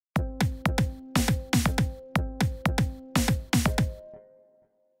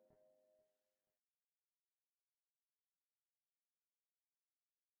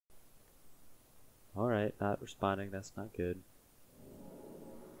Alright, not responding, that's not good.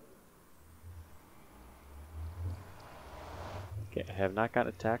 Okay, I have not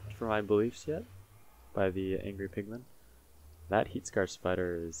gotten attacked for my beliefs yet by the angry pigman. That heat scar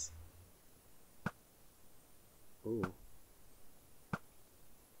spider is... Ooh.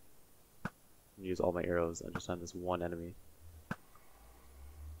 Use all my arrows just on this one enemy.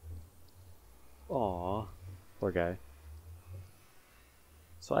 Aww, poor guy.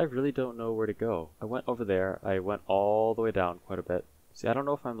 So I really don't know where to go. I went over there, I went all the way down quite a bit. See, I don't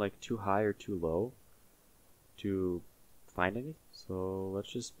know if I'm like too high or too low to find any. So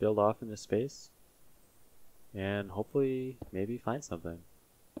let's just build off into space and hopefully maybe find something.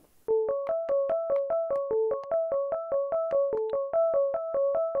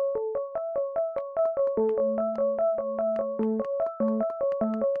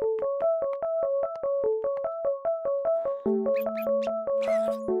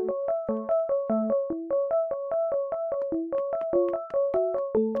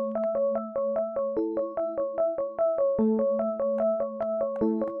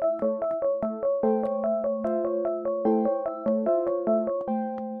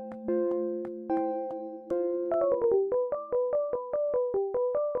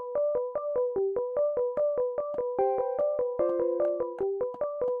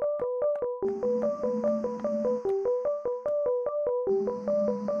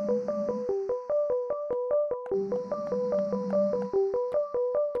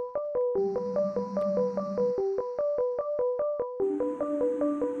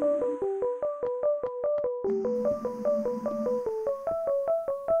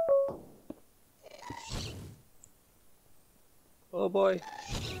 Oh boy.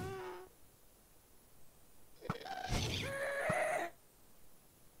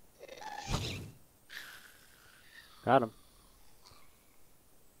 Got him.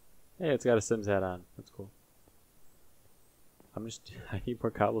 Hey, it's got a Sims hat on. That's cool. I need more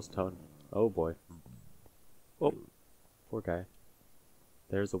cobblestone. Oh boy. Oh, poor guy.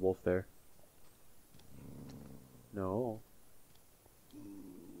 There's a wolf there. No.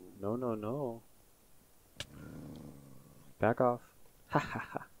 No, no, no. Back off. Ha ha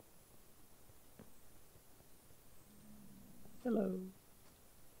ha. Hello.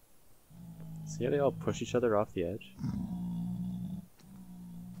 See how they all push each other off the edge?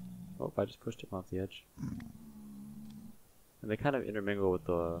 Oh, I just pushed him off the edge. And they kind of intermingle with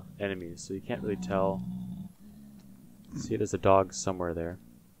the enemies, so you can't really tell. See, there's a dog somewhere there.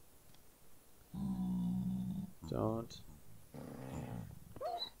 Don't.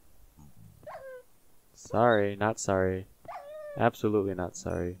 Sorry, not sorry. Absolutely not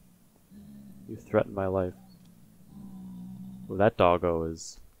sorry. You threatened my life. Well, that doggo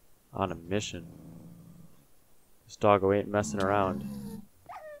is on a mission. This doggo ain't messing around.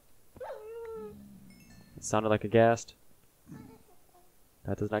 It sounded like a ghast.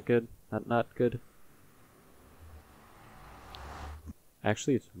 That is not good. Not good.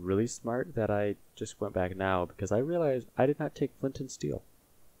 Actually, it's really smart that I just went back now because I realized I did not take flint and steel.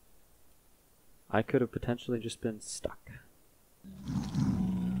 I could have potentially just been stuck.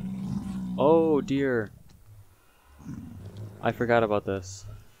 Oh dear. I forgot about this.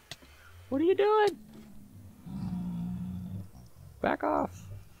 What are you doing? Back off.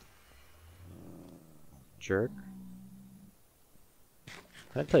 Jerk. I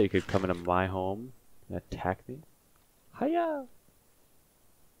didn't tell you could come into my home and attack me. Hiya!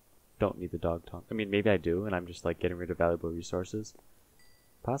 Don't need the dog tongue. I mean, maybe I do, and I'm just like getting rid of valuable resources.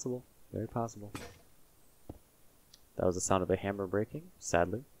 Possible. Very possible. That was the sound of a hammer breaking,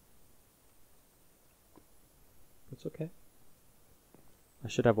 sadly. It's okay. I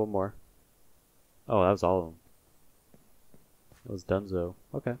should have one more. Oh, that was all of them. That was Dunzo.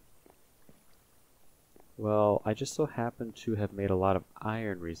 Okay. Well, I just so happen to have made a lot of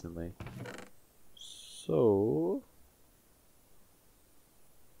iron recently. So...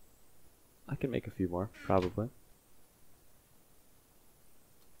 I can make a few more, probably.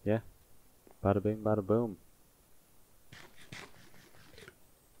 Yeah. Bada bing, bada boom.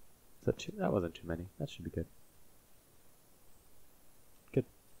 Is that two? That wasn't too many. That should be good. Good.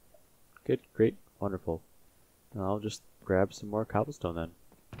 Good, great, wonderful. And I'll just grab some more cobblestone then.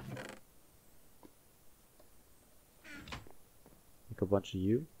 Make a bunch of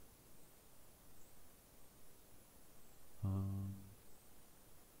you.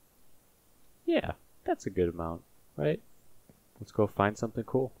 Yeah, that's a good amount, right? Let's go find something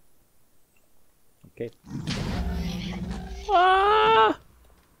cool. Okay. Ah!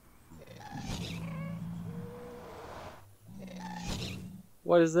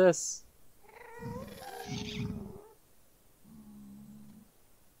 What is this?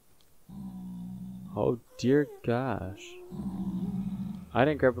 Oh dear gosh. I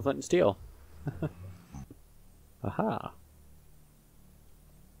didn't grab a flint and steel. Aha.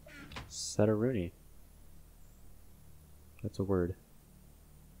 Set-a-rooney. That's a word.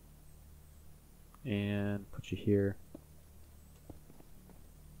 And put you here.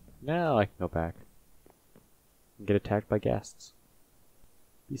 Now I can go back. And get attacked by ghasts.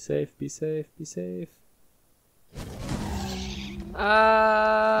 Be safe, be safe, be safe.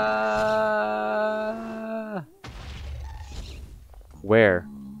 Ah! Where?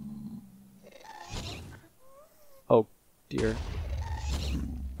 Oh dear.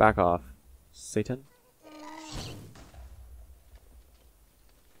 Back off, Satan.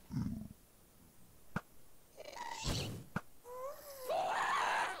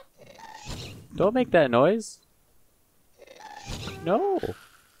 Don't make that noise. No.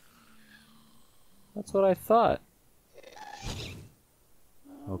 That's what I thought.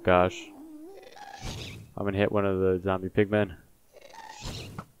 Oh gosh. I'm gonna hit one of the zombie pigmen.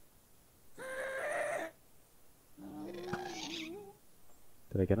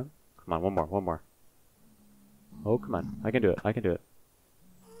 Did I get him? Come on, one more, one more. Oh, come on. I can do it, I can do it.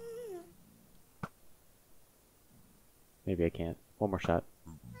 Maybe I can't. One more shot.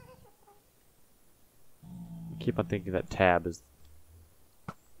 I keep on thinking that tab is...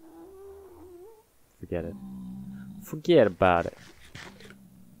 Forget it. Forget about it.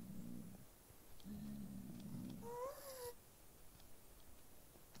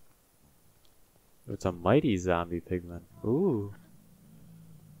 It's a mighty zombie pigman. Ooh.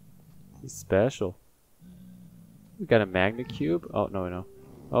 He's special. We got a magnet cube. Oh, no.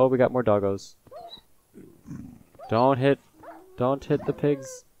 Oh, we got more doggos. Don't hit the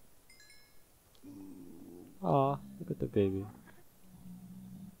pigs. Aw, look at the baby.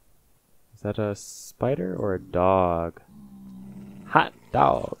 Is that a spider or a dog? Hot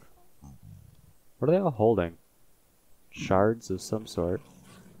dog. What are they all holding? Shards of some sort.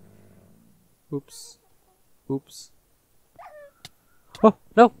 Oops. Oops. Oh,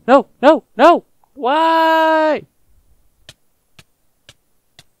 no, no, no, no! Why?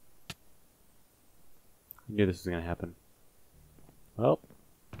 I knew this was gonna happen. Well.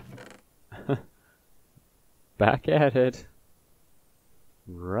 Back at it.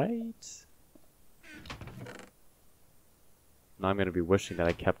 Right? Now I'm gonna be wishing that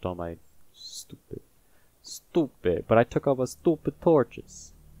I kept all my stupid, but I took all my stupid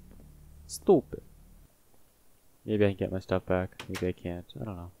torches. Stupid. Maybe I can get my stuff back. Maybe I can't. I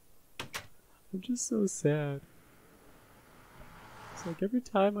don't know. I'm just so sad. It's like every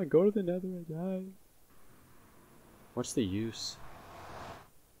time I go to the Nether, I die. What's the use?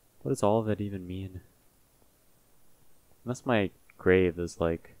 What does all of that even mean? Unless my grave is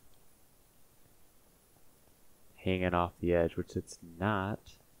like hanging off the edge, which it's not.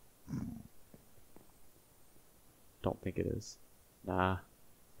 Don't think it is. Nah.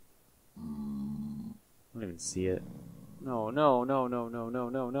 I don't even see it. No, no, no, no, no, no,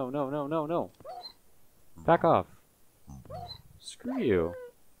 no, no, no, no, no, no. Back off. Screw you.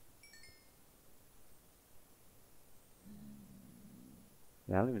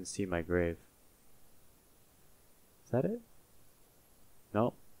 Yeah, I don't even see my grave. Is that it?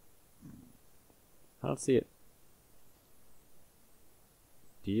 No. I don't see it.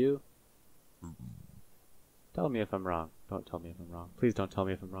 Do you? Tell me if I'm wrong. Don't tell me if I'm wrong. Please don't tell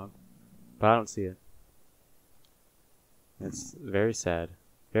me if I'm wrong. But I don't see it. It's very sad.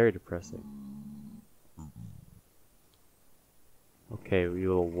 Very depressing. Okay, you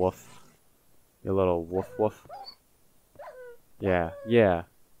little woof. You little woof woof. Yeah, yeah.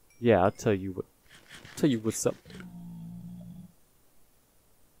 Yeah, I'll tell you what's up.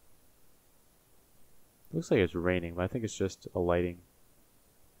 Looks like it's raining, but I think it's just a lighting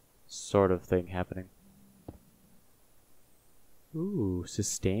sort of thing happening. Ooh,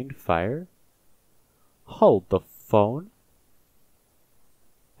 sustained fire? Hold the phone.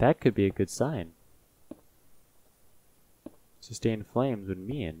 That could be a good sign. Sustained flames would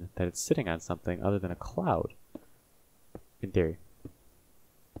mean that it's sitting on something other than a cloud. In theory.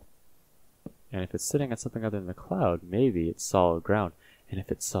 And if it's sitting on something other than a cloud, maybe it's solid ground. And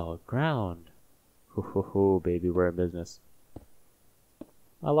if it's solid ground, hoo hoo hoo, baby, we're in business.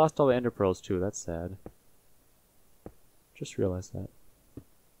 I lost all the ender pearls too, that's sad. Just realized that.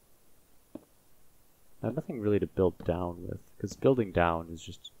 I have nothing really to build down with, because building down is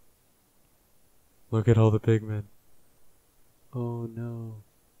just... Look at all the pigmen. Oh no.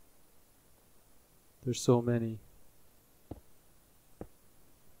 There's so many.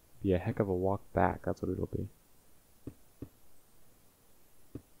 Be a heck of a walk back, that's what it'll be.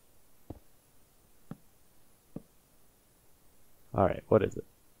 Alright, what is it?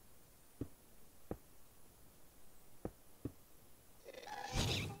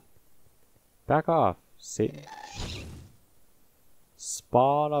 Back off, Satan.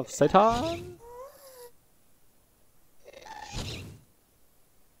 Spawn of Satan! I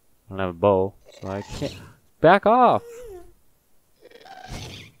don't have a bow, so I can't. Back off!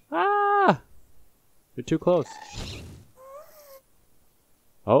 Ah! You're too close.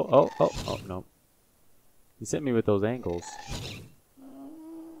 Oh, no. He sent me with those angles.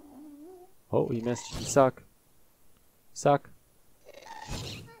 Oh, he missed. You suck. You suck.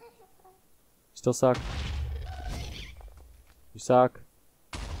 Still suck. You suck.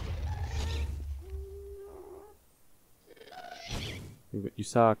 You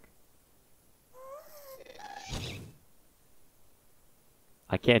suck.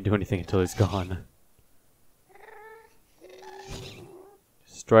 I can't do anything until he's gone.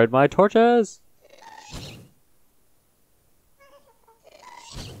 Destroyed my torches!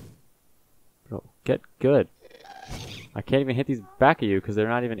 Bro, get good. I can't even hit these back at you because they're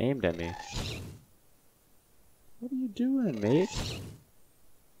not even aimed at me. What are you doing, mate?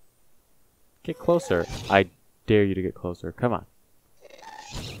 Get closer. I dare you to get closer. Come on.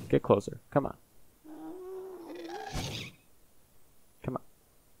 Get closer. Come on. Come on.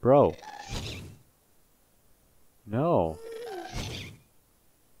 Bro. No.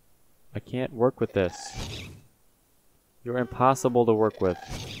 I can't work with this. You're impossible to work with.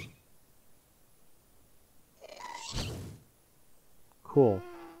 Cool.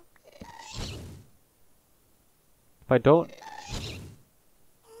 If I don't...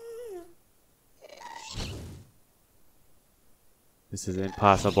 This is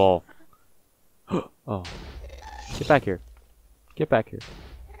impossible. Oh. Get back here. Get back here.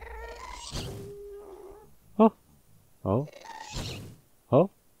 Oh. Oh. Oh.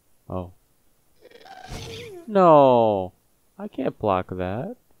 Oh. No. I can't block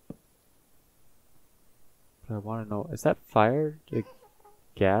that. But I want to know, is that fire? A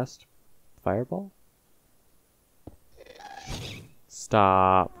gassed fireball?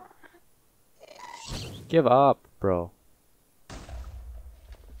 Stop. Give up, bro.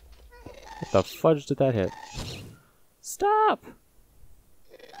 What the fudge did that hit? Stop!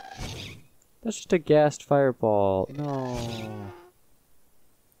 That's just a gassed fireball. No.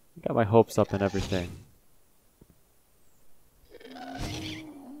 I got my hopes up and everything.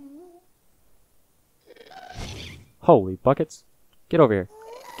 Holy buckets. Get over here.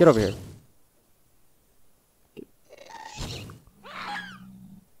 Get over here.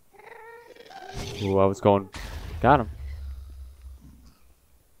 Ooh, I was going... Got him.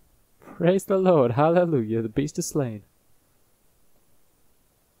 Praise the Lord. Hallelujah. The beast is slain.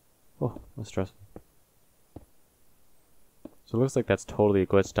 Oh, that's stressful. So it looks like that's totally a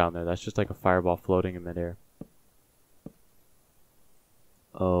glitch down there. That's just like a fireball floating in midair.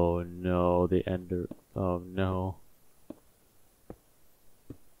 Oh no, the ender... Oh no.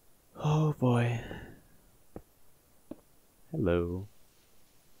 Oh boy. Hello.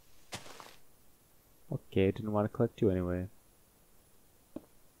 Okay, didn't want to collect you anyway.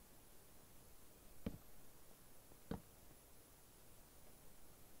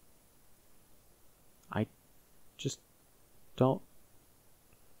 I just don't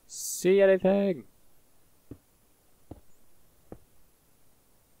see anything.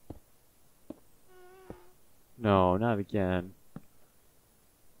 No, not again.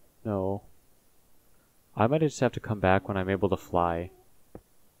 No. I might just have to come back when I'm able to fly.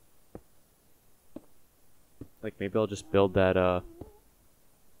 Like maybe I'll just build that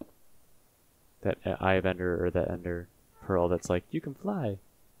that Eye of Ender or that Ender Pearl that's like you can fly.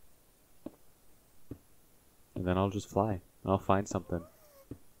 And then I'll just fly. I'll find something.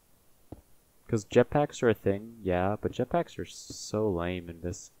 Because jetpacks are a thing, yeah, but jetpacks are so lame in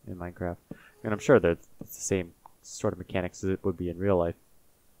Minecraft. And I'm sure that it's the same sort of mechanics as it would be in real life.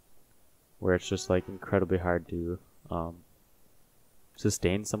 Where it's just like incredibly hard to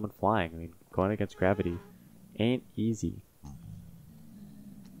sustain someone flying. I mean, going against gravity ain't easy.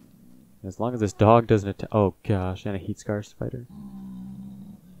 As long as this dog doesn't attack. Oh gosh, and a heat scar spider.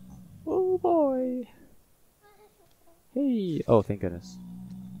 Oh boy. Hey. Oh, thank goodness.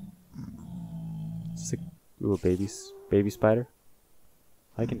 Is this a little baby spider?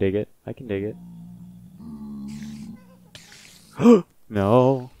 I can dig it. I can dig it.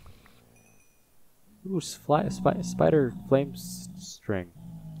 No. Ooh, spider flame string.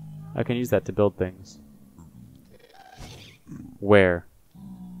 I can use that to build things. Where?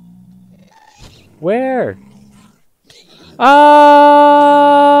 Where? Ah!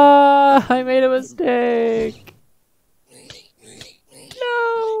 I made a mistake!